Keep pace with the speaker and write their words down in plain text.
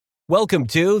Welcome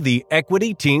to the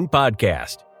Equity Team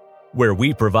Podcast, where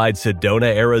we provide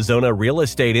Sedona, Arizona real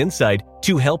estate insight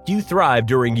to help you thrive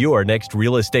during your next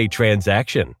real estate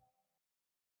transaction.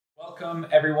 Welcome,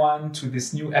 everyone, to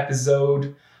this new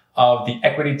episode of the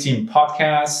Equity Team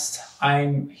Podcast.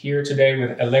 I'm here today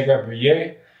with Allegra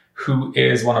Brouillet, who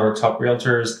is one of our top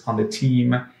realtors on the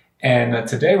team. And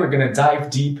today we're going to dive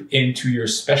deep into your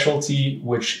specialty,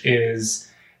 which is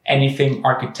anything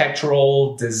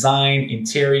architectural, design,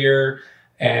 interior,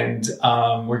 and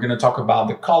we're going to talk about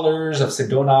the colors of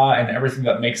Sedona and everything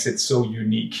that makes it so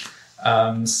unique.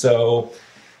 So,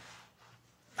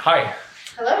 hi.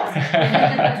 Hello.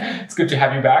 It's good to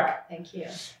have you back. Thank you.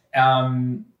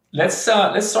 Let's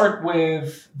start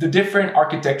with the different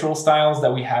architectural styles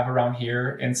that we have around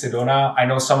here in Sedona. I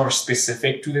know some are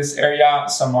specific to this area,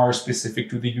 some are specific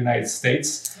to the United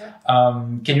States. Yeah.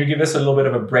 Can you give us a little bit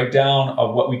of a breakdown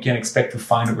of what we can expect to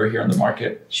find over here on the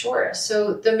market? Sure.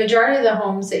 So the majority of the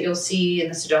homes that you'll see in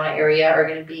the Sedona area are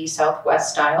going to be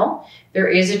Southwest style. There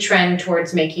is a trend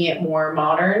towards making it more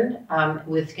modern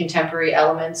with contemporary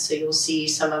elements. So you'll see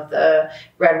some of the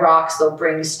red rocks. They'll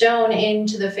bring stone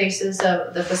into the faces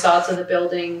of the facades of the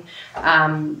building.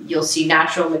 You'll see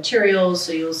natural materials.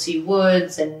 So you'll see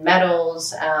woods and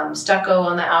metals, stucco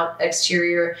on the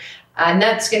exterior. And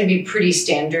that's going to be pretty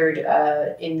standard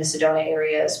in the Sedona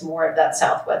area, is more of that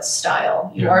Southwest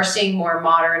style. You are seeing more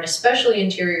modern, especially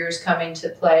interiors, come into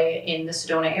play in the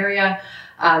Sedona area.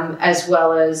 As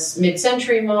well as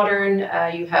mid-century modern.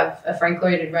 You have a Frank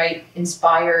Lloyd Wright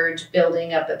inspired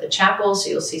building up at the chapel, so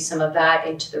you'll see some of that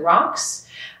into the rocks.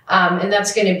 And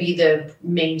that's going to be the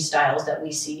main styles that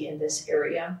we see in this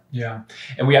area. Yeah,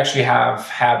 and we actually have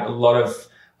had a lot of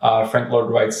Frank Lloyd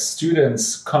Wright's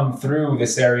students come through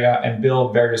this area and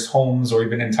build various homes or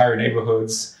even entire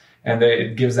neighborhoods, and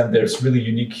it gives them this really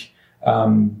unique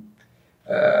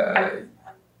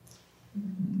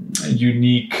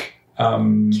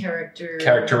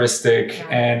characteristic. Yeah.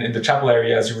 And in the chapel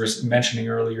area, as you were mentioning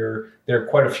earlier, there are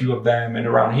quite a few of them, and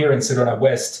around here in Sedona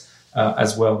West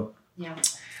as well. Yeah.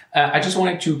 I just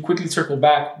wanted to quickly circle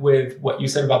back with what you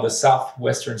said about the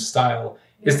Southwestern style.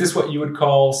 Is this what you would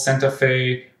call Santa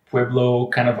Fe, Pueblo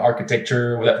kind of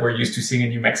architecture that we're used to seeing in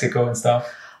New Mexico and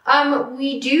stuff?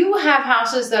 We do have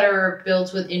houses that are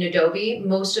built in adobe.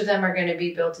 Most of them are going to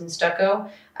be built in stucco,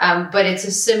 but it's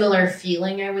a similar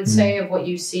feeling, I would say, of what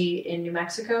you see in New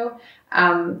Mexico.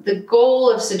 The goal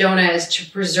of Sedona is to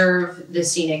preserve the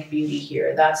scenic beauty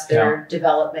here. That's their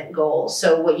development goal.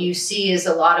 So what you see is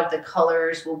a lot of the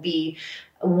colors will be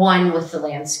one with the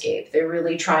landscape. They're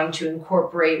really trying to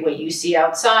incorporate what you see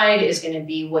outside is going to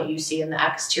be what you see in the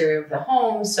exterior of the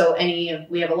home. So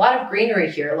we have a lot of greenery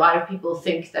here. A lot of people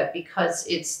think that because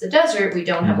it's the desert, we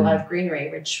don't have a lot of greenery,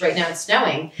 which right now it's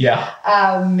snowing. Yeah.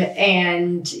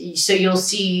 And so you'll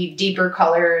see deeper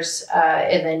colors,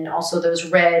 and then also those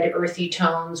red, earthy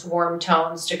tones, warm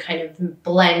tones to kind of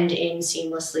blend in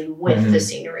seamlessly with the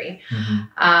scenery.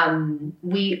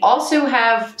 We also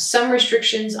have some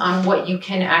restrictions on what you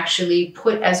can actually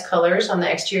put as colors on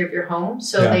the exterior of your home.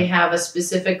 So they have a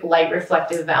specific light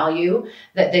reflective value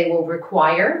that they will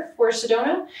require for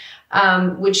Sedona,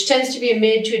 which tends to be a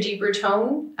mid to a deeper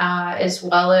tone, as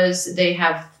well as they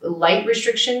have light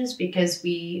restrictions because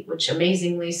which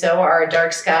amazingly so, are a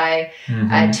dark sky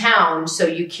town. So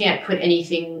you can't put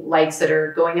anything lights that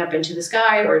are going up into the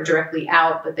sky or directly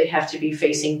out, but they have to be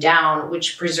facing down,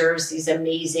 which preserves these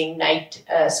amazing night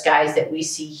skies that we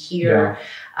see here.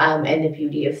 And the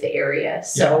beauty of the area.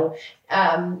 So,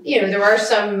 there are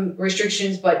some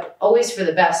restrictions, but always for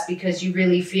the best, because you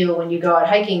really feel when you go out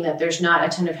hiking that there's not a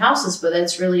ton of houses, but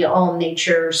it's really all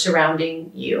nature surrounding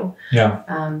you. Yeah.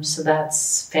 So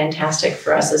that's fantastic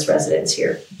for us as residents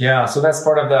here. Yeah. So that's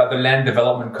part of the land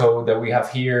development code that we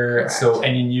have here. Correct. So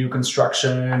any new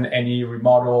construction, any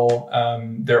remodel,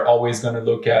 they're always going to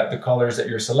look at the colors that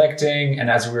you're selecting. And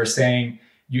as we were saying,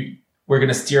 we're going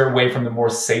to steer away from the more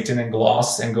satin and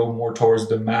gloss and go more towards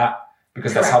the matte,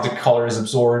 because that's how the color is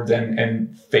absorbed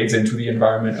and fades into the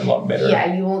environment a lot better.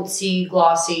 Yeah, you won't see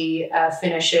glossy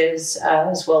finishes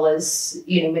as well as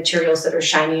materials that are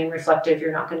shiny and reflective.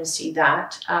 You're not going to see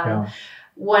that.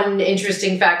 One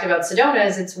interesting fact about Sedona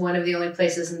is it's one of the only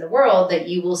places in the world that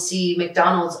you will see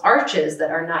McDonald's arches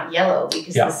that are not yellow,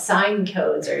 because the sign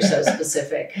codes are so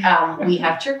specific. We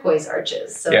have turquoise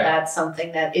arches. So that's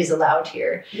something that is allowed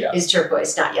here, is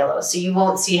turquoise, not yellow. So you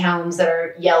won't see homes that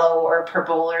are yellow or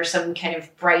purple or some kind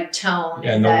of bright tone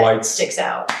that whites sticks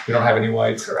out. We don't have any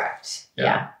whites. Correct.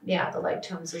 Yeah, the light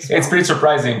tones as well. It's pretty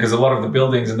surprising because a lot of the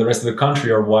buildings in the rest of the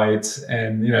country are white,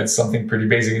 and it's something pretty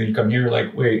basic. And you come here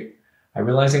like, wait, I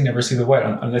realize I never see the white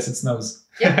unless it snows.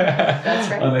 Yeah,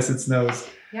 that's right. Unless it snows.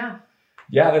 Yeah.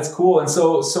 Yeah, that's cool. And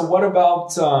so what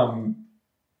about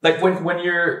like when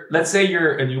you're, let's say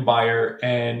you're a new buyer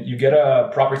and you get a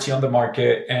property on the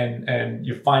market and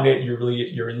you find it,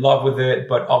 you're in love with it,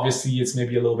 but obviously it's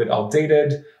maybe a little bit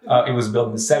outdated. It was built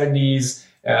in the 70s.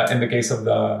 In the case of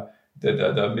the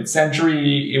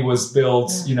mid-century, it was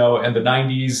built, in the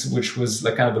 90s, which was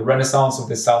like kind of the renaissance of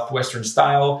the Southwestern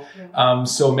style. Yeah.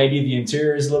 So maybe the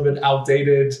interior is a little bit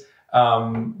outdated.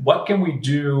 What can we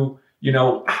do?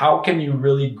 How can you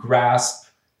really grasp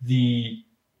the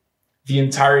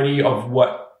entirety of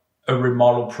what a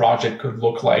remodel project could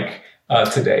look like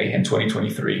today in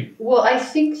 2023? Well, I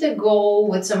think the goal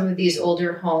with some of these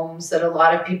older homes that a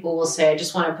lot of people will say, I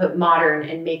just want to put modern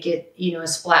and make it, a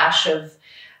splash of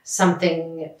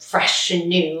something fresh and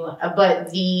new.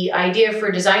 But the idea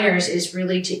for designers is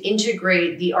really to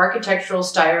integrate the architectural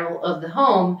style of the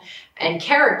home and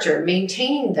character,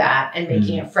 maintaining that and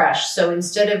making it fresh. So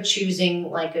instead of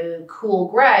choosing like a cool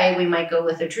gray, we might go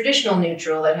with a traditional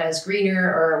neutral that has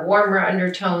greener or warmer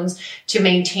undertones to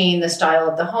maintain the style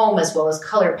of the home as well as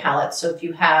color palettes. So if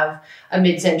you have a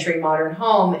mid-century modern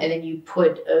home and then you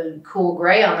put a cool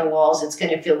gray on the walls, it's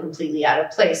going to feel completely out of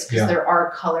place because there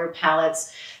are color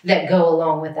palettes that go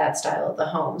along with that style of the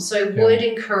home. So I would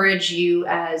encourage you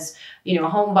as, a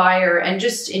home buyer, and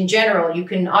just in general, you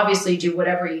can obviously do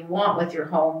whatever you want with your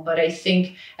home. But I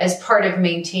think as part of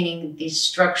maintaining these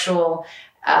structural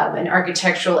and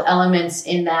architectural elements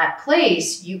in that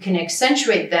place, you can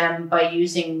accentuate them by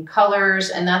using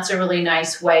colors. And that's a really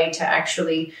nice way to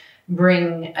actually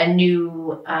bring a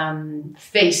new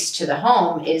face to the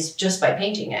home, is just by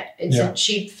painting it. It's a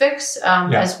cheap fix,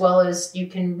 as well as you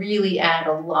can really add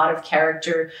a lot of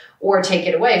character or take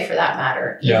it away for that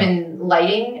matter. Even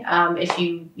lighting, if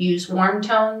you use warm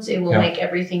tones, it will make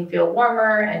everything feel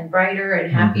warmer and brighter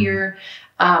and happier.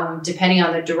 Depending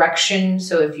on the direction.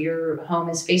 So if your home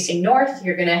is facing north,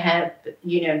 you're going to have,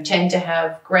 tend to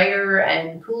have grayer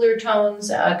and cooler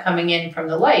tones coming in from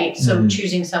the light. So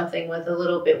choosing something with a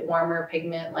little bit warmer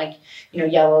pigment, like,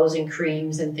 yellows and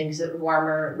creams and things that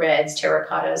warmer reds,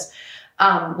 terracottas,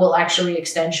 will actually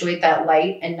accentuate that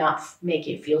light and not make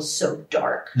it feel so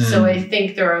dark. So I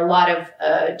think there are a lot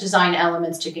of design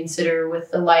elements to consider with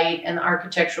the light and the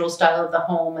architectural style of the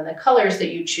home and the colors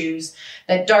that you choose.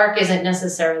 That dark isn't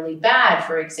necessarily bad,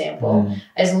 for example,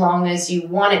 as long as you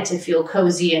want it to feel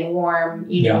cozy and warm,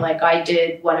 like I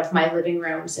did one of my living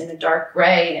rooms in a dark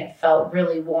gray and it felt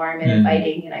really warm and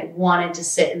inviting and I wanted to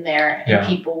sit in there and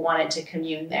people wanted to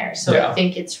commune there. So I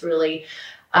think it's really...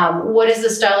 what is the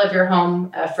style of your home,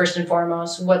 first and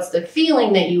foremost? What's the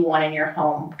feeling that you want in your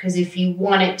home? Because if you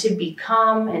want it to be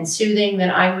calm and soothing,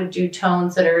 then I would do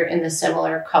tones that are in the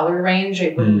similar color range.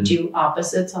 I wouldn't do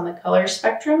opposites on the color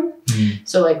spectrum.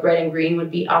 So like red and green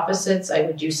would be opposites. I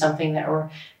would do something that were,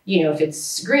 if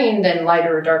it's green, then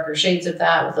lighter or darker shades of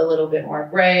that with a little bit more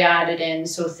gray added in.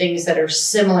 So things that are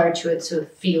similar to it so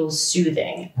it feels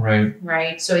soothing.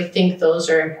 Right. So I think those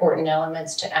are important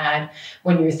elements to add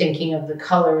when you're thinking of the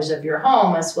colors of your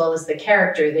home as well as the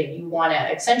character that you want to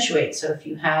accentuate. So if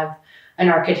you have an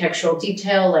architectural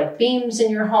detail like beams in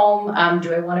your home,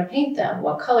 do I want to paint them?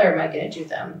 What color am I going to do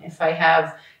them? If I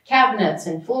have cabinets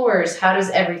and floors, how does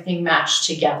everything match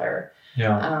together?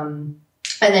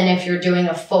 And then if you're doing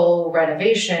a full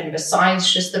renovation,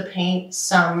 besides just the paint,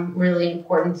 some really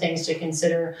important things to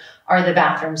consider are the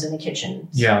bathrooms and the kitchen.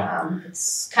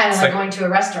 It's kind of like going to a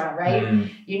restaurant, right?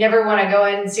 You never want to go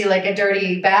in and see like a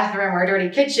dirty bathroom or a dirty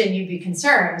kitchen. You'd be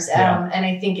concerned. And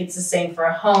I think it's the same for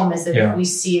a home, is that if we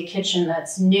see a kitchen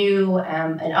that's new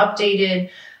and updated,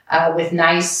 with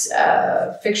nice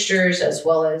fixtures as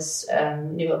well as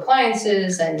new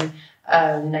appliances and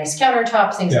nice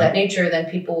countertops, things of that nature, then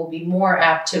people will be more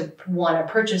apt to want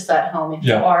to purchase that home if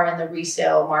you are in the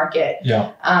resale market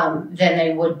than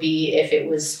they would be if it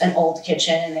was an old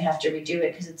kitchen and they have to redo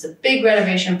it, because it's a big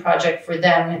renovation project for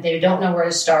them. They don't know where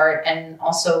to start, and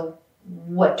also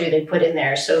what do they put in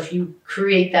there. So if you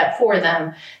create that for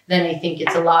them, then I think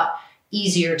it's a lot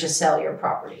easier to sell your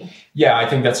property. Yeah, I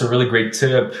think that's a really great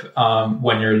tip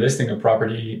when you're listing a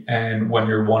property and when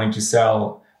you're wanting to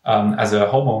sell as a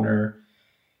homeowner.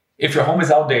 If your home is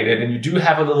outdated and you do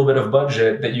have a little bit of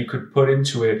budget that you could put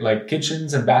into it, like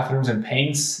kitchens and bathrooms and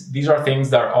paints, these are things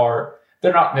that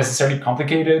they're not necessarily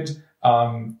complicated.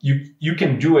 You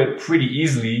can do it pretty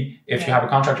easily if you have a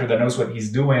contractor that knows what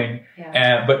he's doing.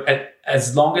 But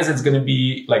as long as it's going to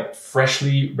be like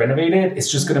freshly renovated,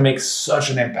 it's just going to make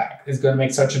such an impact. It's going to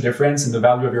make such a difference, and the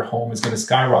value of your home is going to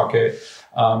skyrocket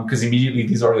because immediately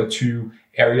these are the two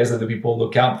areas that the people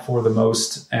look out for the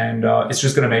most, and it's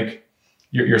just going to make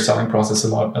your selling process a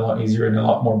lot easier and a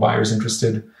lot more buyers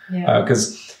interested.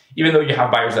 Because even though you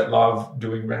have buyers that love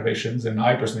doing renovations, and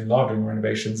I personally love doing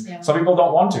renovations, Yeah. some people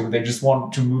don't want to. They just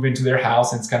want to move into their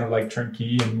house, and it's kind of like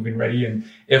turnkey and move-in ready. And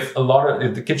if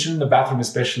the kitchen and the bathroom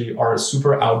especially are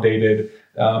super outdated,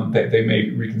 they may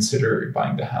reconsider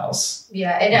buying the house.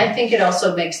 Yeah, and I think it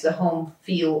also makes the home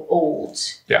feel old.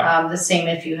 Yeah. The same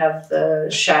if you have the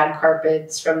shag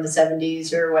carpets from the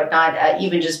 70s or whatnot.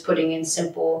 Even just putting in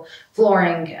simple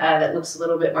flooring that looks a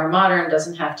little bit more modern,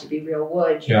 doesn't have to be real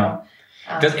wood. You know?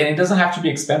 And it doesn't have to be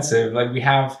expensive. Like we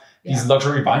have these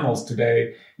luxury vinyls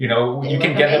today. You know, you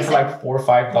can get them for like $4 or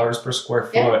 $5 per square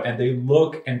foot, and they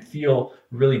look and feel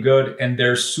really good, and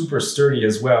they're super sturdy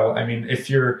as well. I mean, if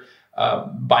you're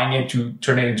buying it to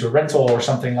turn it into a rental or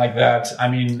something like that, I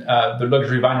mean, the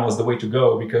luxury vinyl is the way to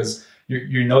go, because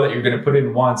you know that you're going to put it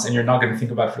in once, and you're not going to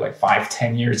think about it for like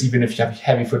 5-10 years, even if you have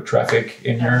heavy foot traffic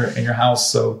in your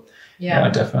house. So yeah,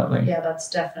 definitely. Yeah, that's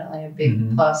definitely a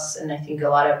big plus. And I think a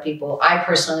lot of people, I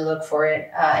personally look for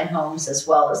it in homes as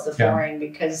well as the flooring,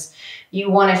 because you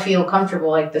want to feel comfortable.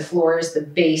 Like the floor is the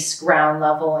base ground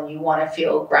level, and you want to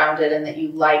feel grounded and that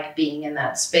you like being in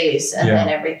that space. And then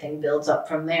everything builds up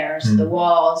from there. So the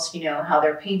walls, you know, how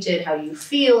they're painted, how you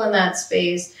feel in that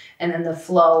space, and then the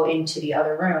flow into the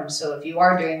other rooms. So if you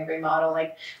are doing a remodel,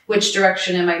 like which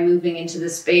direction am I moving into the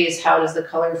space? How does the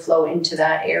color flow into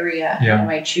that area? Am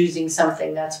I choosing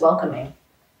something that's welcoming?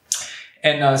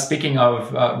 And speaking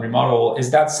of remodel,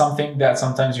 is that something that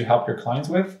sometimes you help your clients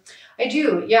with? I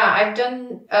do. Yeah, I've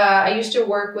done, I used to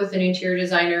work with an interior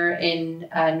designer in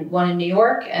one in New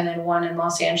York and then one in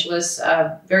Los Angeles,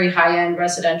 very high-end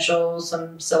residential,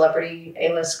 some celebrity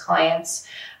A-list clients,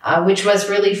 which was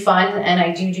really fun. And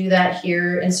I do that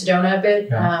here in Sedona a bit,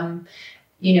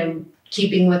 you know,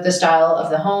 keeping with the style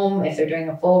of the home. If they're doing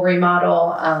a full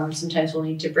remodel, sometimes we'll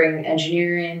need to bring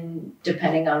engineer in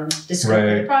depending on the scope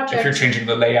of the project. If you're changing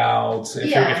the layout,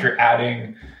 if you're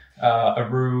adding a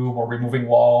room or removing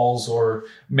walls or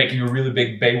making a really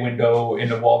big bay window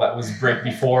in a wall that was brick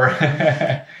before.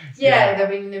 I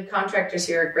mean, the contractors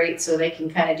here are great, so they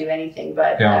can kind of do anything,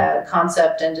 but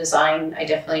concept and design, I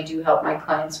definitely do help my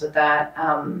clients with that.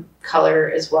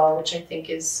 Color as well, which I think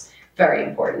is very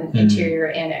important, interior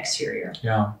and exterior.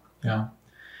 Yeah.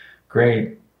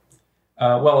 Great.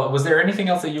 Well, was there anything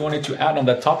else that you wanted to add on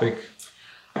that topic?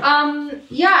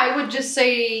 I would just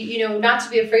say, you know, not to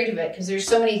be afraid of it, because there's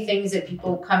so many things that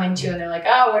people come into and they're like,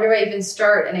 oh, where do I even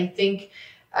start? And I think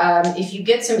if you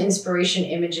get some inspiration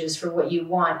images for what you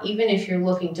want, even if you're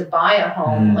looking to buy a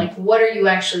home, like what are you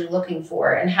actually looking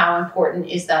for and how important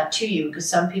is that to you? Because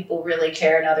some people really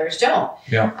care and others don't.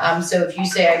 So if you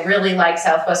say, I really like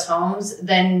Southwest Homes,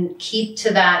 then keep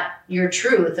to that, your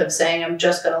truth of saying, I'm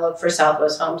just going to look for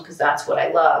Southwest Homes because that's what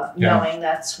I love, knowing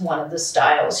that's one of the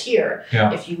styles here.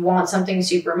 If you want something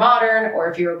super modern,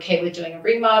 or if you're okay with doing a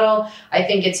remodel, I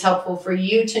think it's helpful for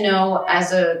you to know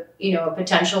as a, you know, a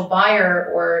potential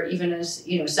buyer or even as,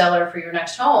 you know, seller for your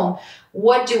next home,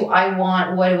 what do I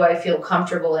want? What do I feel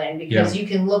comfortable in? Because you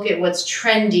can look at what's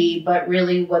trendy, but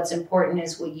really what's important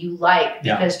is what you like,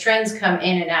 because trends come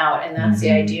in and out. And that's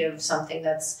the idea of something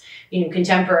that's, you know,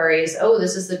 contemporary is, oh,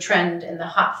 this is the trend and the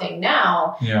hot thing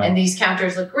now. And these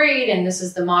counters look great. And this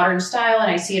is the modern style.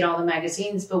 And I see it all in the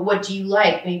magazines. But what do you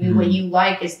like? Maybe what you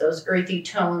like is those earthy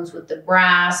tones with the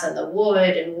brass and the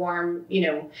wood and warm, you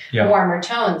know, warmer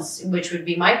tones, which would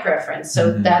be my preference.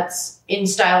 So that's in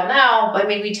style now, but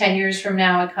maybe 10 years from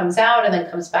now it comes out and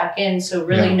then comes back in. So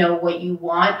really know what you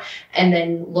want and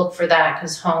then look for that,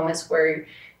 because home is where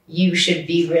you should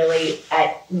be really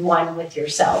at one with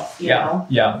yourself, you know?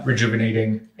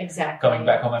 Rejuvenating. Exactly. Coming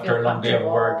back home after a long day of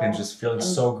work and just feeling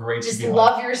so great to be home. Just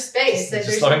love your space.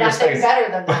 There's nothing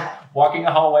better than that. Walking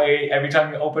a hallway, every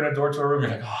time you open a door to a room,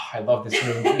 you're like, oh, I love this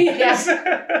room.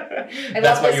 I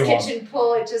love this kitchen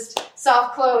pull. It just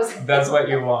soft close. That's what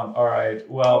you want. All right.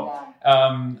 Well,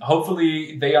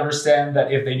 hopefully they understand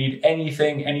that if they need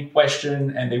anything, any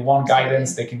question, and they want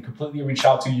guidance, they can completely reach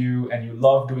out to you, and you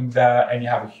love doing that, and you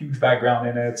have a huge background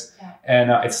in it,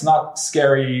 and it's not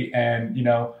scary, and, you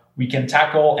know, we can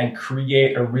tackle and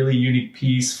create a really unique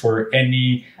piece for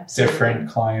any different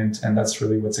client. And that's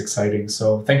really what's exciting.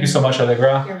 So thank you so much,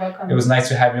 Allegra. You're welcome. It was nice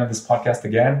to have you on this podcast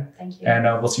again. Thank you. And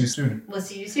we'll see you soon. We'll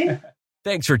see you soon.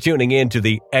 Thanks for tuning in to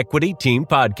the Equity Team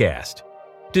Podcast.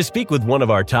 To speak with one of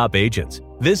our top agents,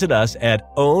 visit us at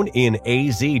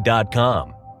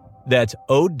owninaz.com. That's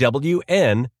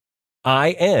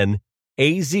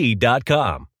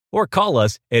OWNINAZ.com. Or call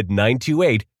us at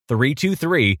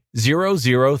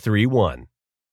 928-323-0031.